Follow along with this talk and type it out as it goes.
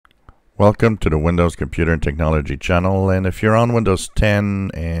Welcome to the Windows Computer and Technology channel, and if you're on Windows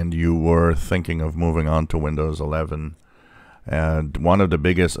 10 and you were thinking of moving on to Windows 11, and one of the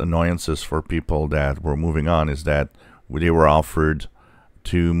biggest annoyances for people that were moving on is that they were offered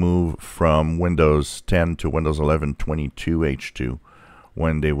to move from Windows 10 to Windows 11 22H2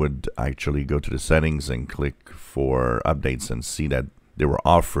 when they would actually go to the settings and click for updates and see that they were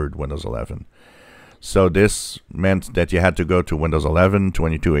offered Windows 11. So this meant that you had to go to Windows 11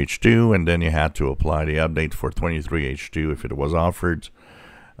 22H2 and then you had to apply the update for 23H2 if it was offered,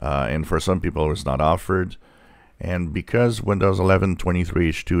 and for some people it was not offered. And because Windows 11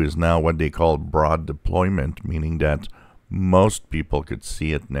 23H2 is now what they call broad deployment, meaning that most people could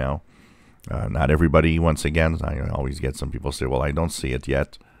see it now, not everybody. Once again, I always get some people say, well, I don't see it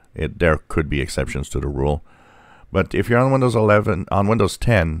yet. There could be exceptions to the rule. But if you're on Windows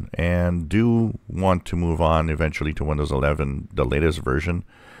 10 and do want to move on eventually to Windows 11, the latest version,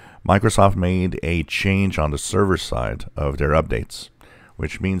 Microsoft made a change on the server side of their updates,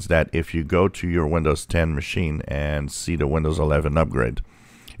 which means that if you go to your Windows 10 machine and see the Windows 11 upgrade,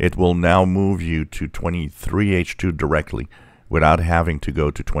 it will now move you to 23H2 directly without having to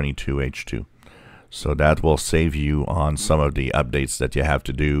go to 22H2. So that will save you on some of the updates that you have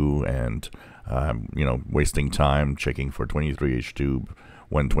to do and wasting time checking for 23H2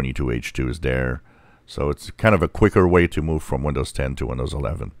 when 22H2 is there. So it's kind of a quicker way to move from Windows 10 to Windows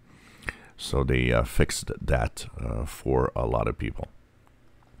 11. So they fixed that for a lot of people.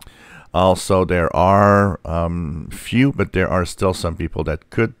 Also, there are few, but there are still some people that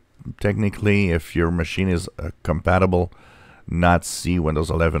could technically, if your machine is compatible, not see Windows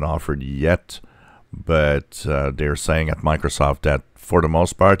 11 offered yet. But they're saying at Microsoft that for the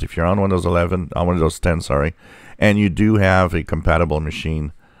most part, if you're on Windows 10, and you do have a compatible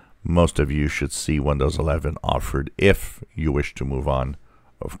machine, most of you should see Windows 11 offered if you wish to move on,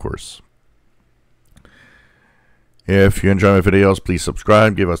 of course. If you enjoy my videos, please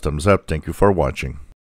subscribe, give us thumbs up. Thank you for watching.